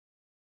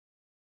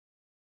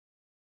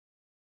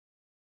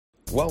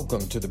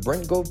Welcome to the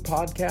Brent Gove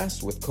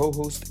Podcast with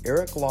co-host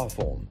Eric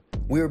Lofholm.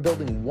 We are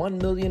building 1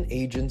 million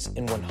agents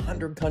in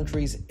 100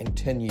 countries in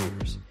 10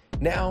 years.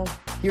 Now,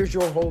 here's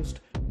your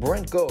host,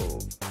 Brent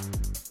Gove.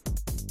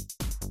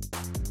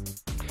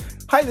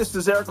 Hi, this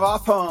is Eric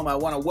Lofholm. I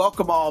want to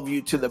welcome all of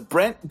you to the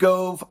Brent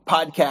Gove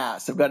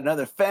Podcast. I've got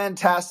another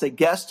fantastic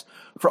guest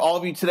for all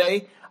of you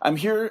today. I'm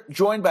here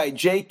joined by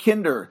Jay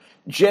Kinder.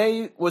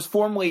 Jay was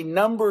formerly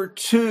number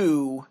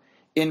 2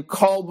 in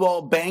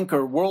Coldwell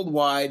Banker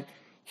worldwide.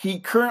 He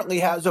currently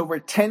has over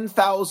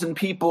 10,000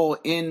 people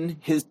in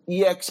his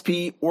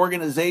EXP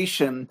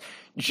organization.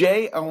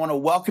 Jay, I want to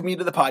welcome you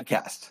to the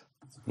podcast.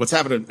 What's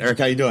happening, Eric?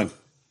 How you doing?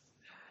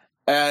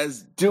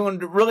 Doing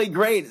really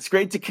great. It's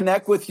great to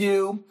connect with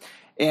you.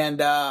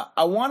 And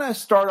I want to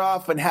start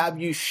off and have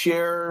you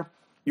share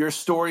your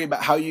story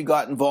about how you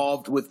got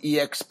involved with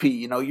EXP.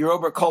 You know, you're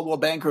over at Coldwell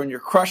Banker and you're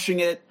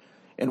crushing it.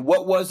 And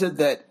what was it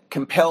that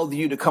compelled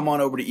you to come on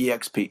over to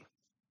EXP?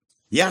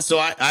 Yeah, so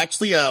I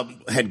actually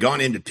had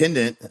gone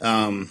independent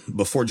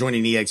before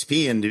joining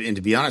EXP, and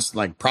to be honest,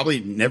 like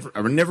I never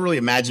really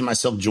imagined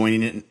myself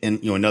joining in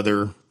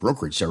another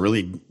brokerage. I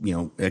really,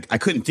 I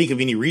couldn't think of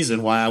any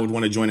reason why I would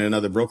want to join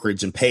another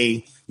brokerage and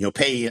pay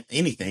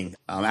anything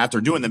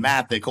after doing the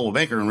math at Coldwell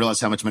Banker and realize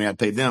how much money I'd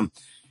paid them.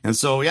 And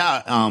so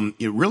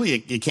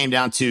it came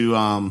down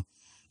to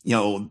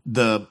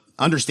the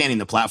understanding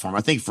the platform.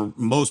 I think for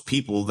most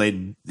people,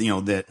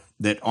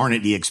 that aren't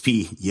at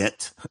EXP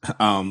yet,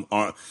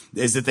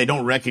 is that they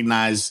don't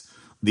recognize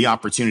the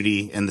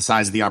opportunity and the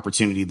size of the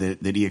opportunity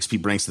that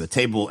EXP brings to the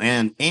table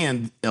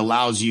and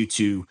allows you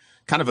to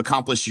kind of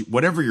accomplish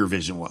whatever your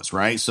vision was,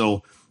 right?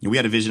 So we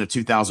had a vision of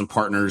 2,000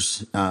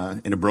 partners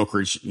in a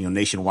brokerage,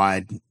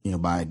 nationwide,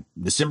 by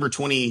December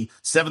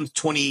 27th,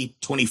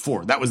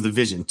 2024. That was the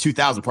vision,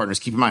 2,000 partners.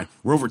 Keep in mind,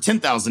 we're over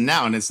 10,000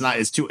 now, and it's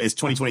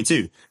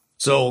 2022.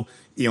 So,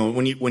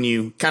 when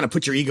you kind of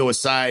put your ego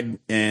aside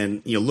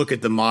and, look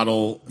at the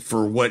model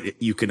for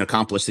what you can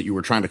accomplish that you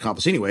were trying to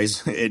accomplish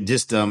anyways, it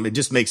just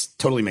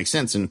totally makes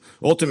sense. And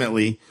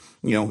ultimately,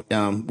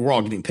 we're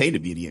all getting paid to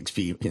be at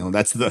EXP.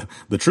 That's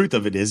the truth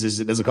of it is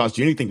it doesn't cost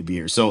you anything to be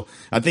here. So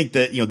I think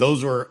that,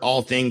 those were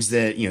all things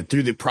that,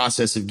 through the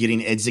process of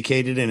getting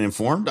educated and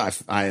informed,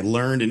 I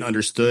learned and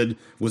understood,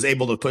 was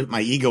able to put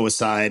my ego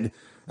aside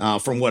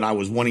from what I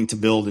was wanting to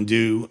build and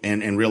do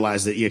and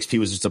realize that EXP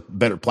was just a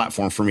better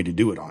platform for me to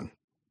do it on.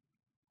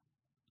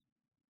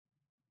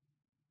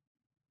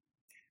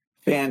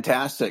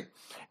 Fantastic.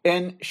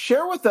 And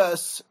share with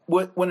us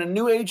when a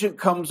new agent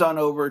comes on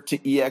over to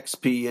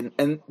EXP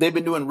and they've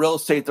been doing real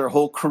estate their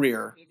whole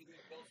career,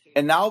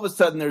 and now all of a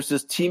sudden there's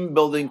this team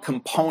building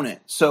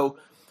component. So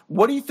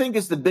what do you think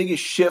is the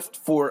biggest shift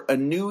for a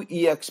new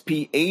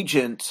EXP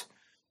agent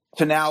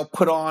to now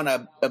put on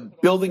a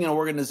building an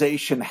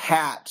organization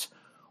hat?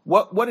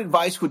 What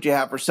advice would you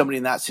have for somebody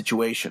in that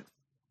situation?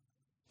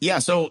 Yeah,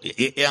 so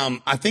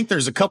I think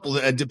there's a couple,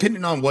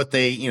 depending on what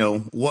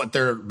what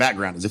their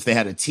background is. If they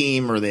had a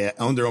team or they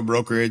own their own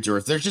brokerage, or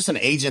if there's just an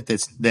agent I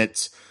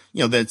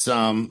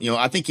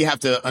think you have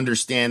to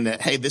understand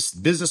that, hey, this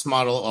business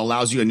model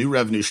allows you a new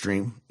revenue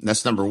stream.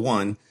 That's number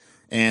one.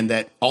 And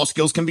that all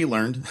skills can be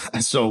learned.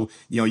 So,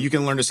 you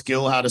can learn a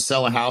skill how to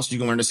sell a house. You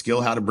can learn a skill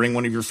how to bring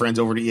one of your friends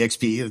over to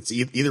EXP. It's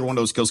either one of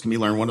those skills can be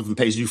learned. One of them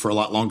pays you for a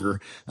lot longer.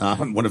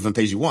 One of them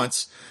pays you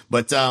once.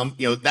 But, I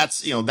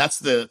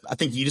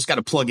think you just got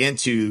to plug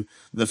into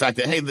the fact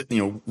that, hey,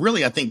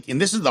 really, I think, and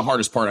this is the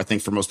hardest part, I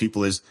think, for most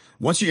people is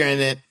once you're in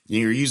it,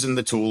 you're using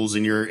the tools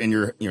and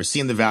you're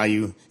seeing the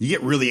value, you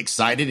get really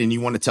excited and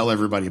you want to tell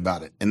everybody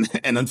about it.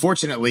 And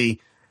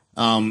unfortunately,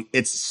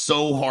 it's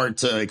so hard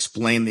to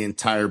explain the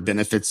entire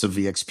benefits of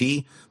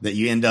EXP that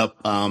you end up,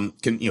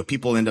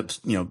 people end up,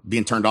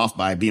 being turned off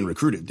by being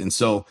recruited. And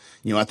so,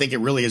 I think it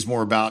really is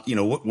more about,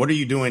 what are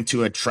you doing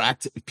to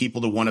attract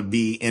people to want to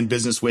be in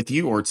business with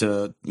you or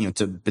to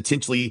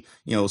potentially,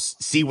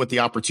 see what the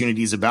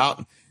opportunity is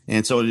about.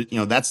 And so,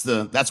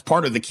 that's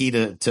part of the key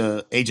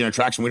to agent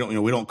attraction.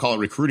 We don't call it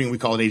recruiting. We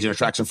call it agent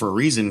attraction for a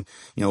reason.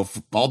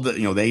 All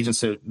the agents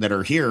that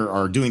are here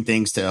are doing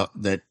things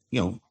that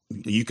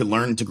you can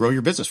learn to grow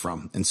your business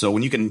from. And so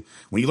when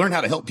you learn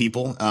how to help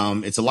people,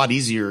 it's a lot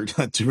easier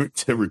to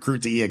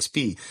recruit to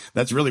EXP.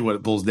 That's really what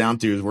it boils down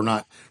to is we're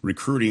not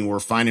recruiting. We're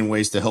finding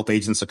ways to help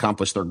agents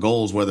accomplish their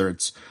goals, whether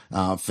it's,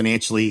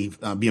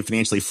 being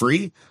financially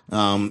free,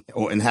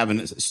 and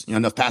having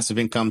enough passive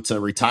income to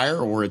retire,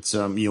 or it's,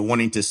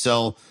 wanting to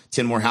sell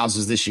 10 more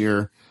houses this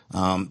year.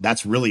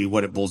 That's really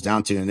what it boils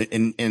down to.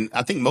 And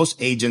I think most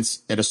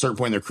agents at a certain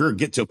point in their career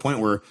get to a point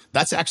where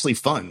that's actually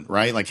fun,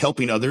 right? Like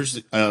helping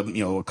others,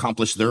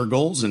 accomplish their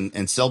goals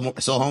and sell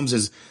homes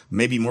is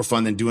maybe more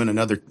fun than doing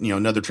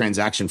another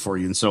transaction for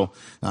you. And so,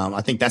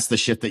 I think that's the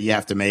shift that you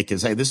have to make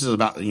is, hey, this is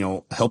about,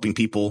 helping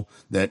people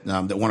that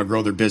want to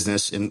grow their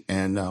business.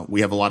 And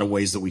we have a lot of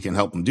ways that we can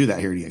help them do that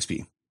here at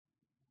EXP.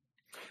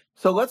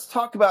 So let's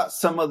talk about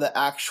some of the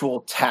actual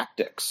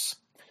tactics.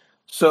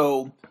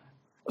 So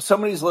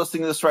somebody's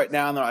listening to this right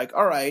now and they're like,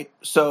 all right,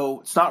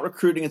 so it's not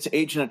recruiting, it's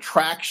agent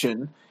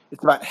attraction.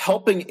 It's about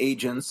helping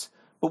agents.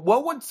 But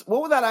what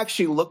would that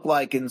actually look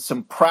like in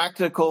some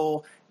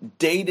practical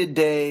day to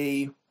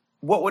day?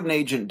 What would an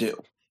agent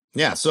do?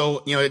 Yeah.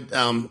 So,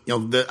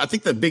 I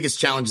think the biggest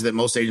challenge that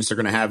most agents are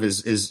going to have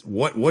is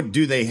what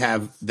do they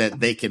have that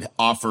they could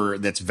offer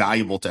that's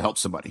valuable to help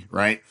somebody,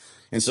 right?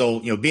 And so,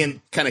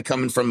 being kind of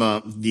coming from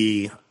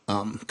the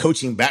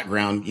coaching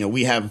background,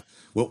 we have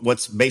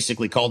what's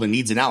basically called a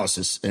needs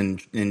analysis,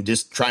 and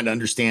just trying to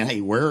understand,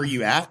 hey, where are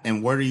you at,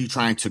 and where are you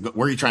trying to go,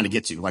 where are you trying to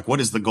get to? Like, what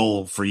is the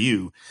goal for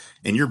you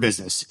in your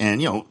business?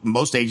 And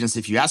most agents,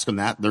 if you ask them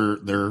that,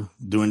 they're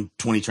doing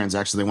 20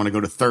 transactions, they want to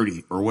go to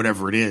 30 or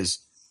whatever it is.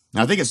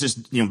 And I think it's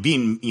just,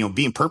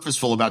 being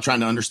purposeful about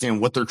trying to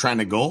understand what they're trying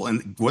to go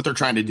and what they're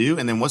trying to do.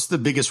 And then what's the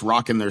biggest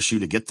rock in their shoe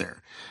to get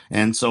there.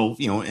 And so,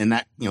 in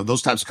that,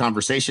 those types of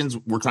conversations,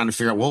 we're trying to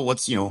figure out, well,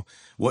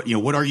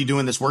 what are you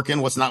doing that's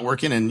working? What's not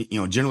working? And,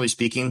 generally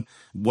speaking,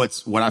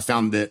 what I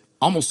found that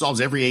almost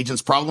solves every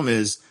agent's problem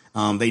is,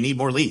 they need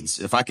more leads.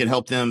 If I could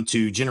help them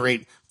to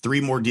generate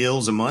 3 more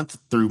deals a month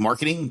through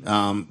marketing,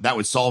 that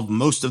would solve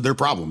most of their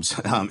problems.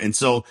 And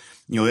so,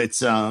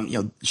 it's,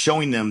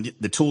 showing them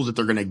the tools that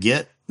they're going to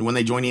get when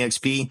they join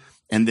EXP.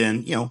 And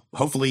then,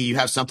 hopefully you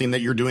have something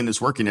that you're doing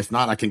that's working. If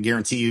not, I can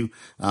guarantee you,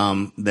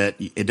 that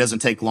it doesn't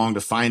take long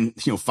to find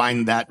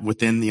that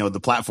within, the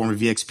platform of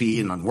EXP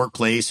and on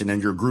Workplace and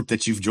then your group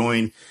that you've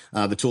joined,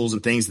 the tools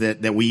and things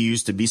that we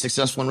use to be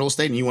successful in real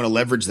estate. And you want to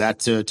leverage that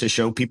to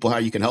show people how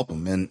you can help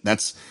them. And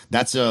it's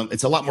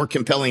a lot more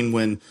compelling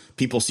when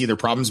people see their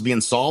problems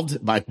being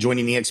solved by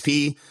joining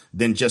EXP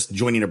than just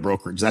joining a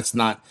brokerage. That's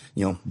not,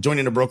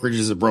 joining a brokerage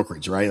is a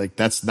brokerage, right? Like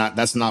that's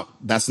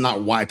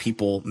not why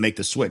people make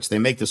the switch. They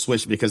make the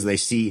switch because they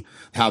see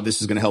how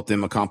this is going to help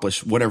them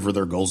accomplish whatever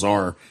their goals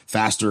are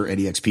faster at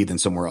EXP than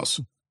somewhere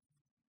else.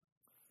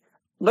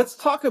 Let's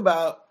talk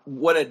about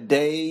what a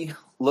day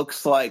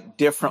looks like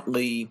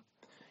differently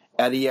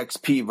at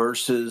EXP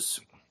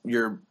versus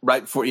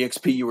right before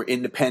EXP, you were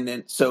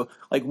independent. So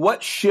like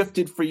what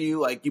shifted for you?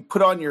 Like you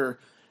put on your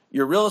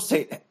real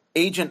estate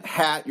agent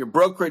hat, your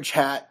brokerage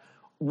hat.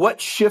 What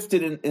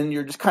shifted in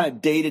your just kind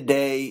of day to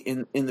day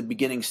in the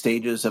beginning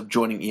stages of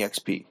joining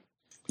EXP?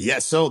 Yeah.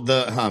 So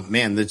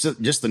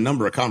just the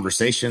number of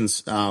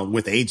conversations,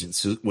 with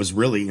agents was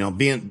really,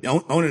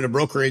 owning a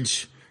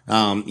brokerage.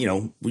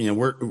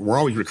 We're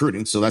always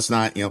recruiting. So this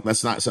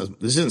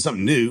isn't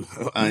something new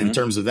in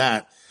terms of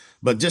that.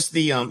 But just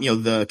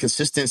the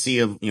consistency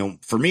of,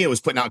 for me, it was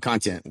putting out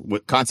content.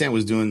 What content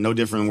was doing no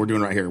different than we're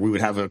doing right here. We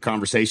would have a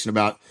conversation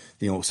about,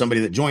 somebody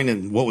that joined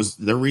and what was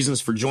their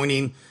reasons for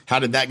joining. How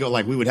did that go?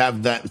 Like we would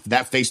have that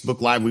Facebook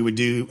Live we would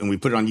do and we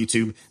put it on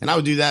YouTube. And I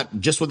would do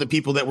that just with the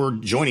people that were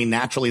joining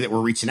naturally, that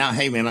were reaching out.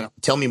 Hey man,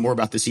 tell me more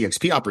about this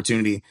EXP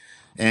opportunity.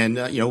 And,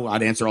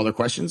 I'd answer all their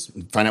questions,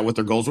 find out what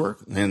their goals were.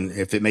 And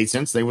if it made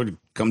sense, they would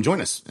come join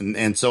us.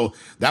 And so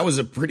that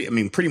was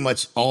pretty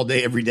much all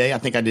day, every day. I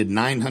think I did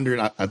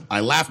 900. I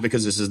laugh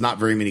because this is not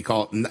very many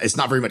calls. It's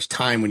not very much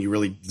time when you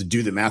really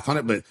do the math on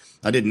it, but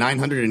I did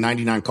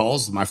 999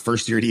 calls my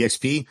first year at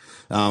EXP.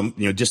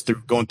 Just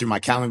through going through my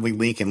Calendly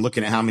link and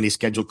looking at how many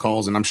scheduled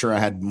calls. And I'm sure I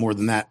had more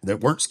than that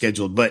weren't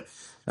scheduled, but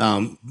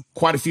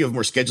quite a few of them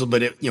were scheduled,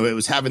 but it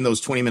was having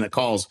those 20-minute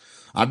calls.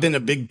 I've been a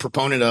big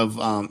proponent of,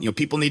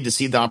 people need to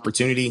see the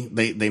opportunity.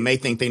 They may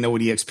think they know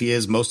what EXP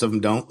is. Most of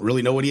them don't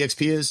really know what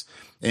EXP is.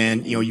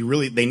 And,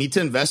 they need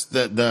to invest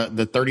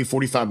the 30,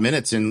 45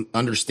 minutes in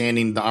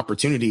understanding the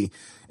opportunity.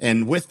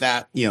 And with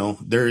that,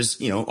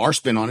 there's, our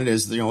spin on it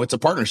is, it's a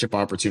partnership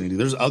opportunity.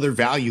 There's other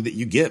value that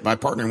you get by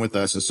partnering with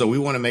us. And so we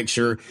want to make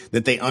sure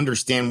that they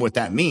understand what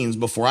that means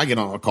before I get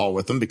on a call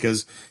with them,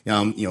 because,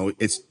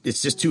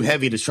 it's just too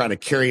heavy to try to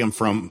carry them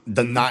from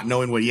the not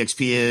knowing what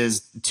EXP is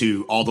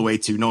to all the way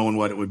to knowing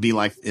what it would be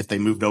like if they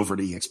moved over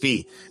to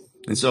EXP.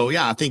 And so,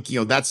 yeah, I think,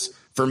 that's,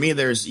 for me,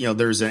 there's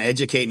an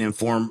educate and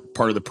inform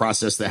part of the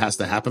process that has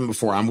to happen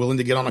before I'm willing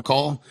to get on a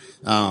call.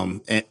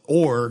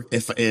 Or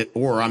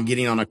I'm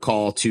getting on a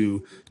call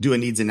to do a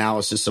needs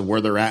analysis of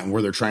where they're at and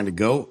where they're trying to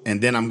go.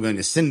 And then I'm going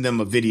to send them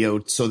a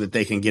video so that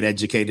they can get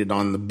educated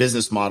on the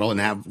business model and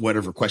have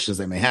whatever questions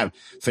they may have.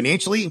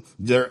 Financially,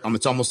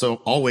 it's almost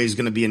always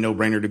going to be a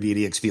no-brainer to be at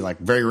EXP. Like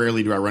very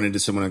rarely do I run into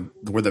someone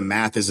where the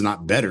math is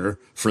not better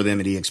for them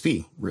at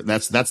EXP.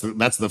 That's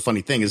the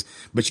funny thing is,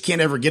 but you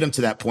can't ever get them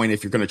to that point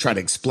if you're going to try to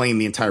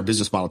explain the entire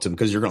business model to them,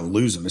 because you're going to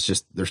lose them. It's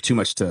just, there's too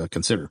much to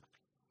consider.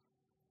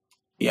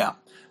 Yeah.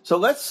 So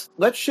let's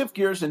shift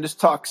gears and just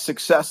talk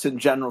success in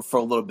general for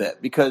a little bit,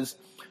 because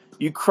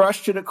you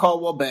crushed it at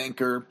Coldwell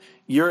Banker.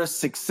 You're a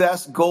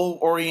success goal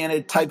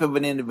oriented type of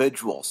an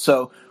individual.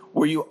 So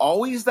were you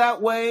always that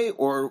way,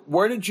 or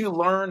where did you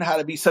learn how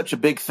to be such a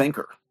big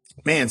thinker?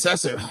 Man, so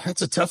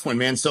that's a tough one,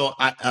 man. So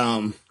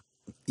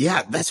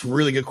yeah, that's a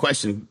really good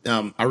question.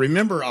 I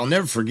remember, I'll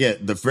never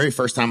forget the very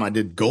first time I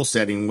did goal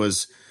setting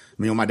was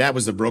my dad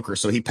was the broker,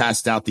 so he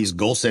passed out these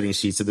goal setting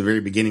sheets at the very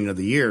beginning of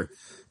the year.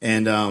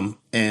 And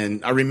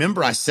I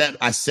remember I set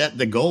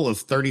the goal of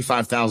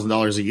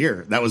 $35,000 a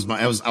year. That was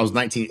I was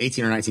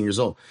 18 or 19 years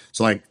old.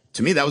 So like,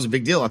 to me, that was a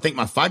big deal. I think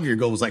my 5-year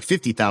goal was like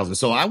 50,000.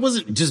 So I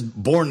wasn't just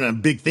born a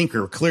big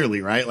thinker,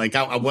 clearly, right? Like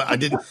I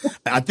didn't,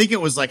 I think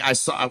it was like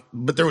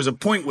but there was a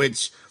point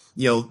which,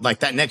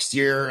 like that next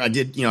year I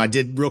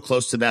did real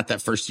close to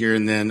that first year.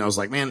 And then I was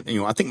like, man,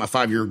 I think my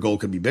 5-year goal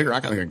could be bigger. I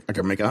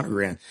could make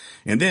 $100,000.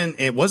 And then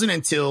it wasn't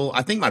until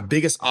I think my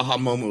biggest aha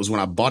moment was when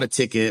I bought a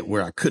ticket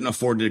where I couldn't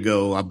afford to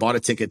go. I bought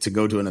a ticket to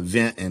go to an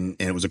event, and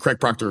it was a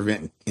Craig Proctor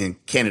event in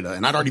Canada.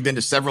 And I'd already been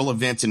to several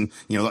events and,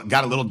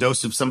 got a little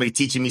dose of somebody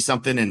teaching me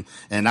something,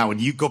 and I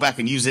would go back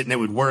and use it and it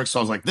would work. So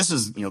I was like, this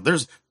is,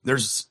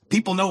 there's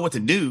people know what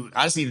to do.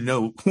 I just need to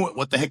know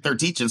what the heck they're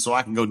teaching so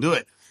I can go do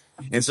it.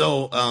 And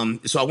so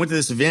I went to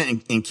this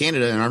event in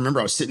Canada, and I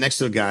remember I was sitting next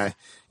to a guy,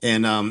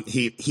 and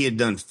he had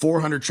done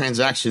 400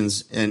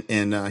 transactions, and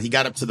he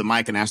got up to the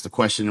mic and asked a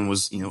question and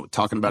was,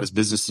 talking about his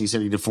business. And he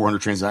said he did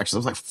 400 transactions. I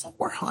was like,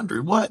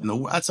 400? What?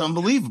 No, that's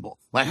unbelievable.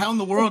 Like, how in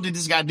the world did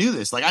this guy do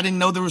this? Like, I didn't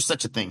know there was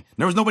such a thing.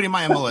 There was nobody in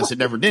my MLS that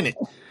ever did it.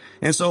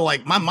 And so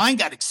like my mind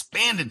got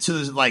expanded to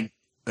this, like,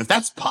 if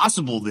that's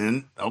possible,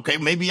 then okay,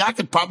 maybe I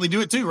could probably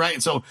do it too.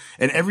 Right.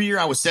 And every year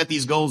I would set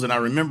these goals. And I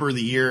remember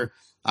the year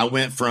I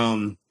went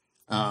from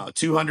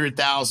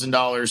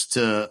 $200,000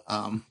 to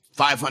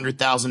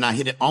 500,000. I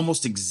hit it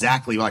almost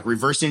exactly, like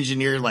reverse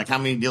engineered, like how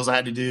many deals I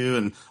had to do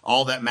and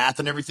all that math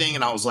and everything.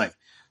 And I was like,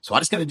 so I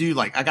just got to do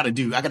like, I got to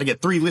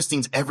get 3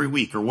 listings every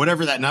week or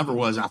whatever that number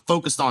was. And I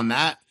focused on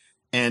that.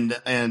 And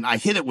I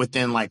hit it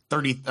within like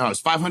it was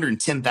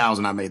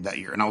 510,000 I made that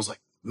year. And I was like,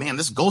 man,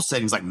 this goal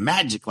setting is like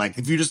magic. Like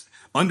if you just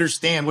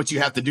understand what you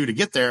have to do to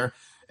get there.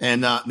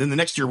 And then the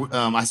next year,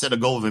 I set a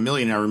goal of $1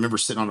 million. I remember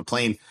sitting on a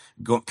plane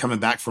coming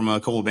back from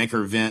a Coldwell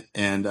Banker event,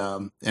 and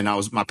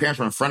my parents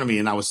were in front of me,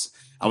 and I was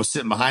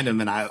sitting behind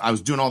them, and I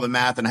was doing all the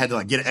math, and I had to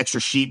like get an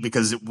extra sheet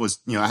because it was,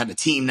 I had a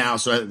team now,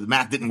 so the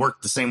math didn't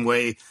work the same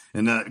way,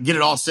 and get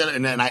it all set.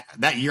 And then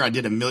that year I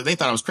did $1 million. They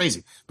thought I was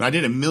crazy, but I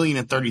did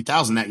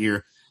 $1,030,000 that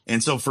year.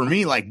 And so for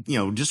me, like,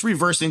 just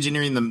reverse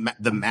engineering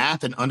the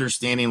math and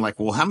understanding like,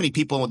 well, how many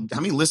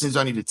listings do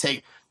I need to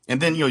take?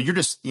 And then, you're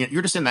just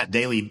in that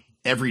daily,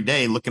 every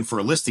day looking for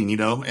a listing,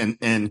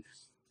 and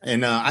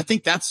I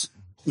think that's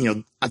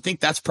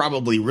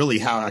probably really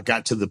how I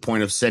got to the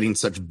point of setting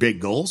such big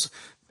goals.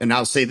 And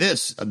I'll say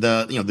this,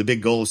 the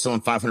big goal of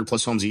selling 500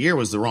 plus homes a year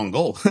was the wrong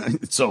goal.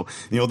 So,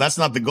 that's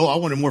not the goal. I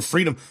wanted more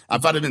freedom.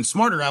 If I'd have been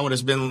smarter, I would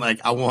have been like,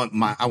 I want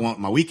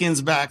my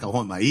weekends back. I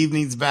want my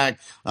evenings back.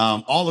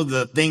 All of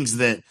the things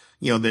that,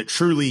 that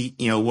truly,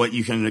 what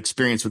you can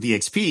experience with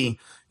EXP,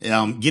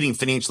 getting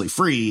financially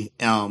free,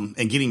 and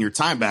getting your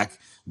time back.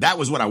 That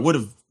was what I would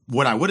have,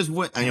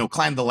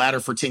 climbed the ladder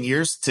for 10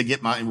 years to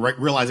get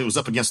realize it was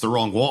up against the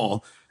wrong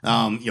wall.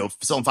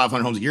 Selling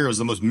 500 homes a year was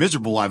the most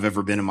miserable I've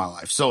ever been in my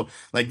life. So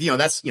like,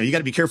 that's, you got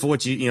to be careful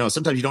what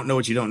sometimes you don't know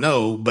what you don't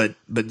know, but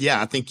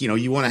yeah, I think,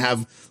 you want to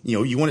have,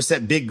 you want to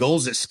set big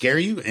goals that scare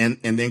you and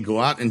then go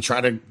out and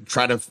try to,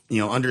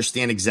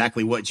 understand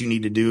exactly what you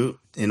need to do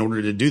in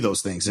order to do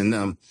those things.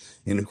 And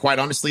quite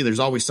honestly, there's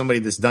always somebody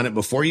that's done it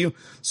before you.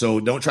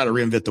 So don't try to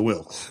reinvent the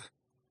wheel.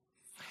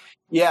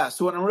 Yeah.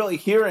 So what I'm really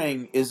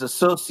hearing is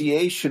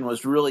association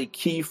was really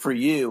key for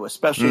you,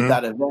 especially at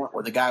that event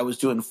where the guy was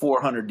doing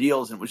 400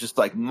 deals and it was just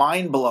like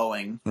mind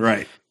blowing.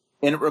 Right.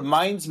 And it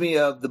reminds me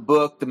of the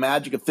book, The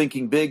Magic of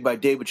Thinking Big by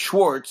David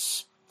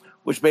Schwartz,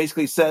 which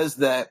basically says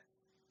that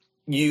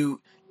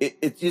you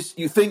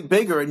think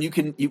bigger and you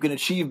can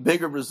achieve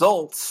bigger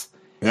results.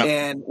 Yep.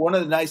 And one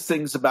of the nice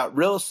things about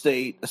real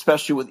estate,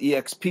 especially with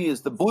EXP,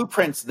 is the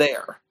blueprint's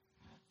there.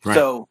 Right.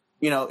 So,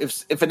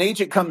 if an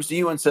agent comes to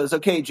you and says,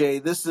 okay, Jay,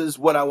 this is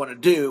what I want to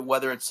do,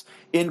 whether it's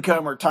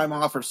income or time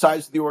off or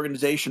size of the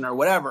organization or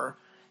whatever,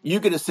 you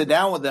get to sit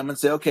down with them and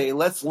say, okay,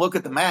 let's look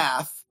at the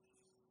math.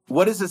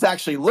 What does this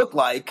actually look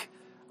like?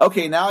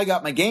 Okay, now I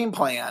got my game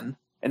plan,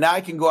 and now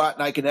I can go out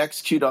and I can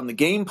execute on the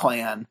game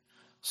plan.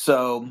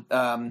 So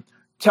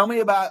tell me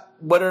about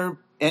what are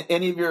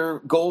any of your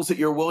goals that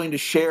you're willing to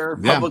share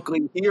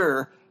publicly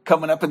here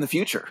coming up in the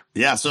future.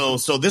 Yeah. So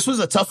this was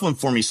a tough one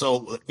for me.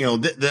 So,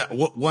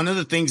 one of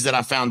the things that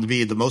I found to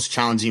be the most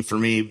challenging for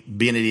me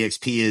being at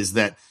EXP is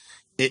that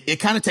it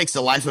kind of takes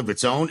a life of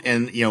its own.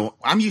 And,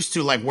 I'm used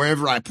to like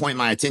wherever I point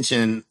my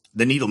attention,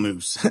 the needle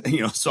moves,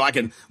 so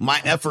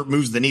my effort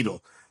moves the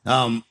needle.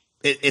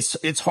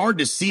 It's hard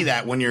to see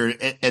that when you're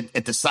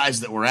at the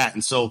size that we're at.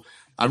 And so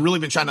I've really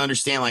been trying to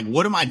understand, like,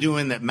 what am I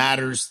doing that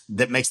matters,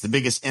 that makes the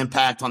biggest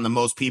impact on the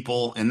most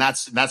people? And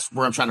that's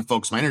where I'm trying to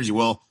focus my energy.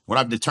 Well, what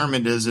I've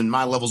determined is in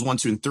my levels 1,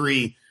 2, and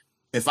 3,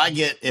 if I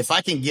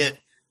can get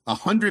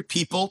 100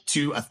 people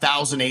to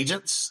 1,000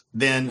 agents,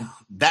 then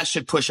that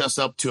should push us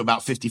up to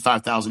about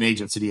 55,000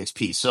 agents at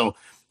EXP. So,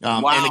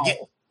 wow. And again,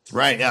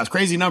 right. Yeah. It's a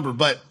crazy number,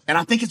 I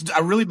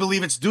really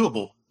believe it's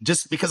doable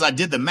just because I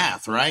did the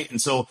math. Right.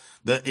 And so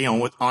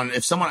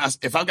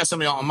if I've got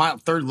somebody on my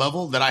 3rd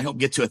level that I help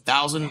get to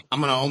 1,000, I'm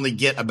going to only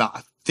get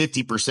about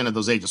 50% of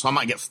those agents. So I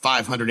might get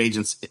 500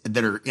 agents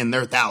that are in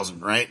their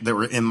 1,000, right? That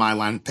were in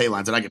my pay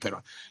lines that I get paid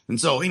on. And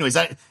so anyways,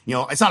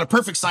 it's not a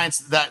perfect science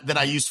that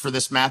I used for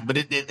this math, but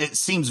it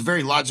seems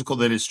very logical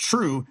that it's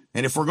true.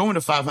 And if we're going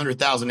to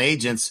 500,000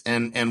 agents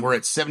and we're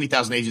at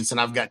 70,000 agents and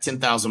I've got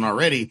 10,000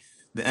 already,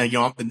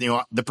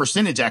 the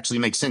percentage actually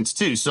makes sense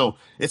too. So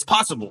it's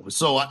possible.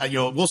 So,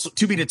 we'll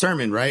to be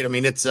determined, right? I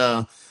mean,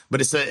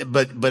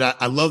 but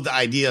I love the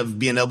idea of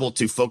being able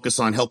to focus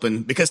on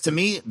helping, because to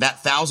me, that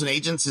 1,000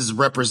 agents is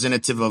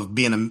representative of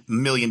being $1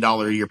 million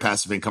a year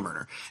passive income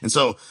earner. And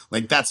so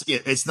like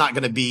it's not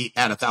going to be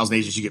at 1,000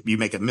 agents, you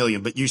make $1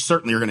 million, but you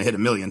certainly are going to hit $1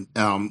 million,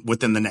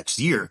 within the next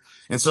year.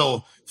 And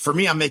so for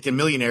me, I'm making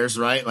millionaires,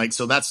 right? Like,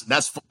 so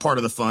that's part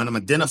of the fun. I'm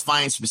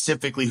identifying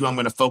specifically who I'm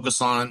going to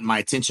focus on my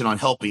attention on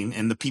helping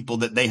and the people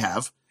that they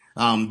have,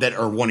 that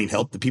are wanting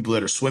help, the people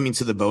that are swimming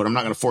to the boat. I'm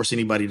not going to force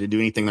anybody to do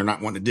anything they're not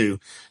wanting to do.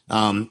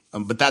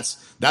 But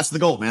that's the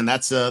goal, man.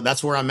 That's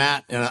where I'm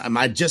at. And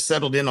I just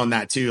settled in on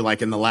that too,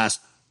 like in the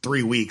last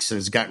 3 weeks, and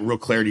it's got real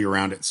clarity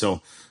around it.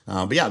 So,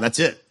 but yeah, that's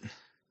it.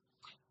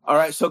 All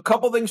right. So a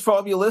couple things for all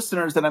of you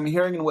listeners that I'm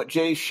hearing in what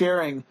Jay's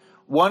sharing.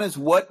 One is,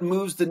 what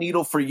moves the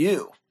needle for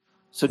you?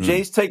 So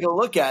Jay's taking a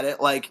look at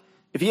it. Like,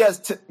 if he has,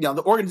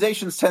 the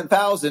organization's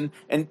 10,000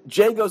 and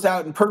Jay goes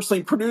out and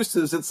personally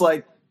produces, it's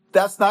like,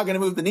 that's not going to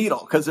move the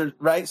needle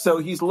right? So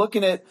he's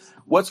looking at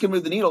what's going to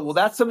move the needle. Well,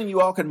 that's something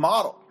you all can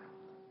model.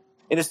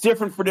 And it's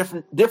different for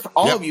different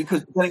all of you,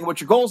 because depending on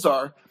what your goals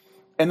are.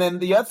 And then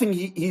the other thing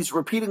he's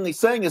repeatedly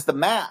saying is the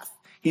math.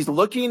 He's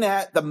looking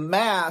at the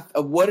math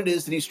of what it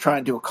is that he's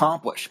trying to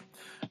accomplish.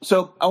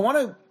 So I want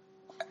to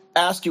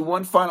ask you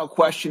one final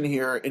question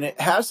here, and it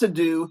has to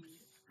do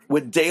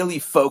with daily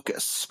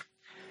focus.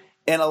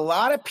 And a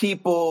lot of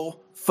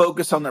people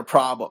focus on their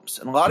problems,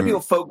 and a lot of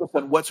people focus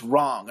on what's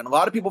wrong. And a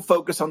lot of people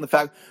focus on the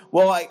fact,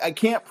 well, I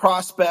can't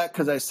prospect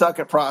because I suck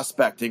at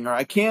prospecting, or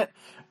I can't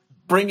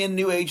bring in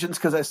new agents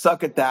because I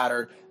suck at that.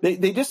 Or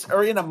they just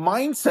are in a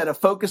mindset of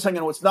focusing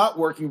on what's not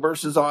working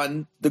versus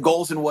on the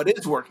goals and what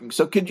is working.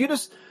 So could you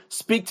just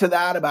speak to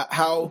that about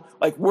how,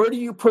 like, where do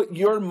you put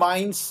your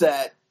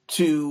mindset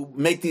to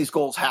make these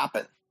goals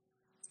happen?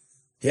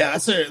 Yeah,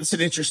 that's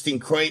an interesting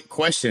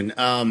question.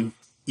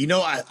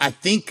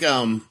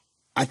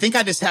 I think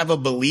I just have a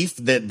belief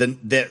that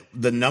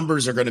the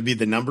numbers are going to be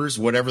the numbers.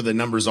 Whatever the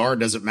numbers are,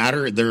 doesn't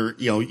matter. They're,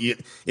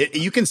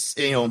 you can,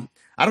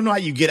 I don't know how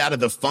you get out of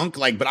the funk,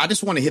 but I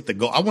just want to hit the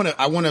goal. I want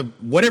to,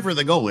 whatever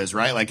the goal is,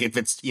 right? Like if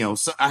it's,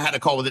 so I had a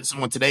call with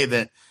someone today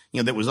that,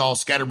 that was all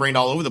scatterbrained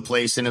all over the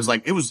place. And it was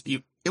like, it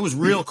was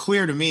real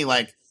clear to me,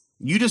 like,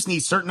 you just need a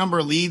certain number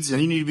of leads,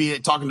 and you need to be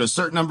talking to a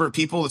certain number of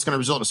people. It's going to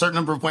result in a certain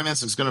number of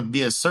appointments. It's going to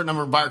be a certain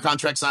number of buyer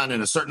contracts signed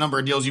and a certain number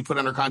of deals you put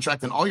under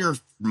contract, and all your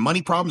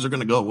money problems are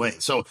going to go away.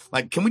 So,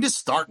 can we just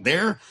start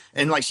there?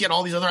 And she had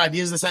all these other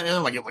ideas, this, that, and the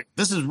other. Like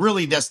this is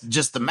really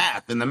just the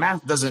math, and the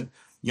math doesn't,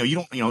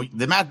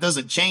 the math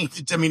doesn't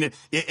change. I mean,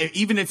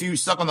 even if you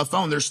suck on the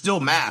phone, there's still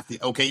math.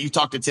 Okay, you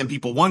talk to 10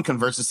 people, one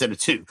converts instead of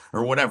 2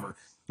 or whatever.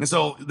 And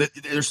so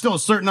there's still a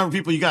certain number of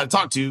people you got to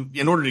talk to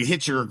in order to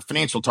hit your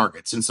financial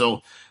targets. And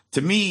so,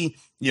 to me,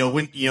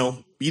 when,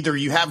 either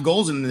you have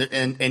goals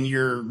and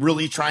you're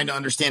really trying to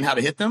understand how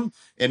to hit them,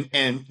 and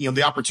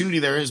the opportunity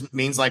there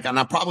means and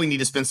I probably need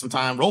to spend some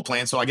time role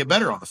playing so I get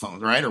better on the phone,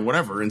 right? Or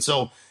whatever. And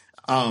so,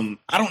 I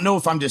don't know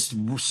if I'm just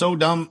so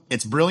dumb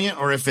it's brilliant,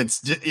 or if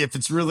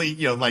it's really,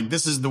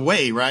 this is the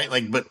way,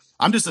 right? But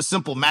I'm just a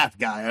simple math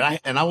guy,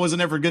 and I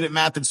wasn't ever good at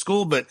math in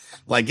school, but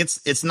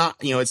it's not,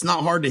 it's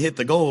not hard to hit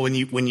the goal when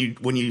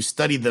you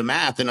study the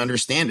math and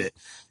understand it.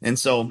 And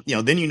so,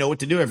 then you know what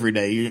to do every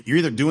day. You're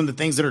either doing the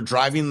things that are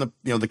driving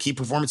the key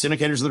performance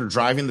indicators that are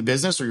driving the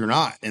business, or you're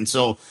not. And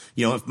so,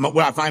 what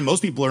I find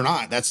most people are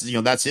not, that's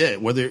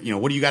it. Whether,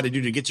 what do you got to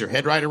do to get your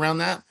head right around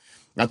that?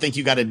 I think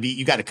you got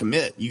to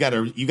commit. You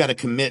got to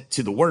commit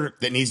to the work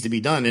that needs to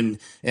be done.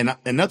 And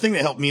another thing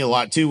that helped me a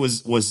lot too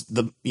was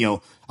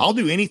I'll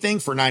do anything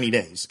for 90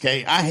 days.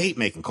 Okay. I hate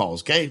making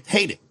calls. Okay.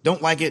 Hate it.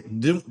 Don't like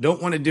it.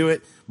 Don't want to do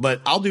it,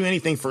 but I'll do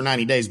anything for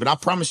 90 days. But I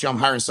promise you, I'm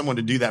hiring someone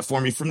to do that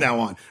for me from now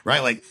on.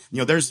 Right.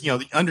 There's,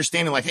 the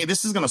understanding hey,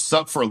 this is going to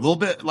suck for a little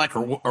bit,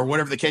 or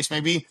whatever the case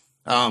may be.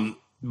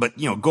 But,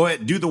 go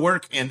ahead, do the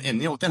work and,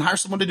 then hire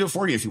someone to do it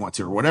for you if you want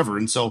to, or whatever.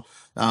 And so,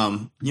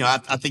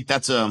 I think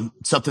that's,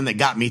 something that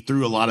got me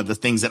through a lot of the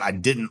things that I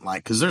didn't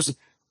like, because there's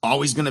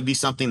always going to be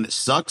something that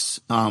sucks.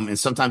 And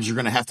sometimes you're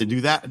going to have to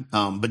do that.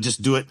 But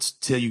just do it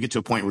till you get to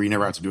a point where you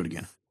never have to do it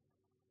again.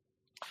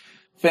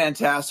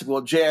 Fantastic.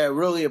 Well, Jay, I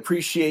really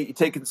appreciate you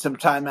taking some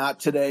time out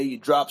today. You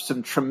dropped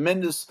some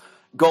tremendous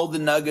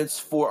golden nuggets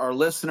for our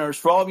listeners.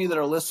 For all of you that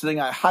are listening,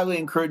 I highly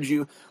encourage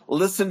you,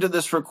 listen to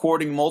this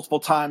recording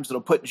multiple times.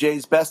 It'll put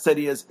Jay's best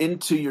ideas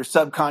into your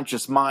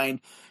subconscious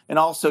mind, and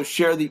also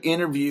share the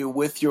interview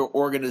with your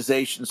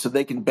organization so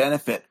they can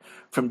benefit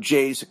from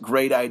Jay's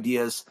great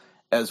ideas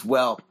as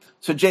well.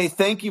 So Jay,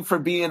 thank you for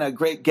being a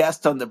great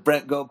guest on the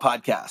Brent Gove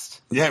podcast.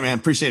 Yeah, man.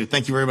 Appreciate it.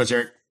 Thank you very much,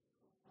 Eric.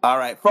 All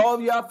right. For all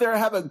of you out there,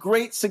 have a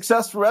great,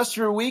 successful rest of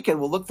your week,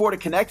 and we'll look forward to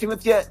connecting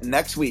with you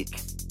next week.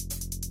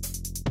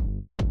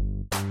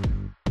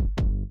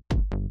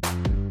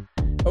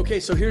 Okay,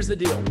 so here's the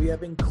deal. We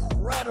have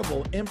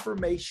incredible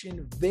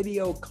information,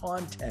 video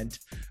content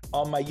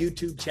on my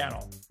YouTube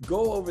channel.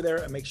 Go over there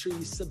and make sure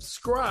you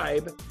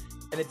subscribe.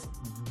 And it's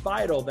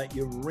vital that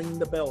you ring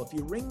the bell. If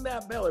you ring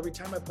that bell every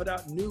time I put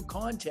out new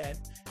content,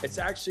 it's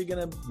actually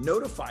going to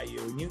notify you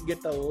and you can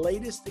get the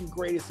latest and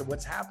greatest of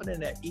what's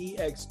happening at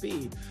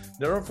EXP.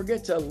 Now, don't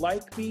forget to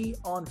like me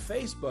on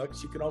Facebook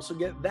so you can also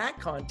get that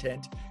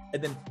content,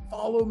 and then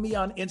follow me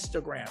on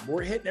Instagram.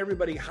 We're hitting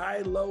everybody high,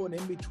 low, and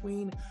in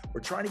between.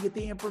 We're trying to get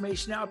the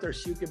information out there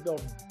so you can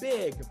build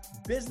big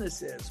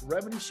businesses,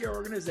 revenue share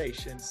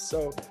organizations.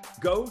 So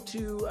go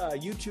to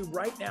YouTube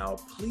right now.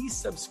 Please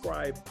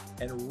subscribe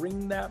and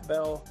ring that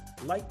bell.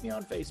 Like me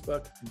on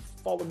Facebook and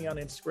follow me on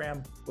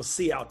Instagram. We'll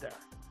see you out there.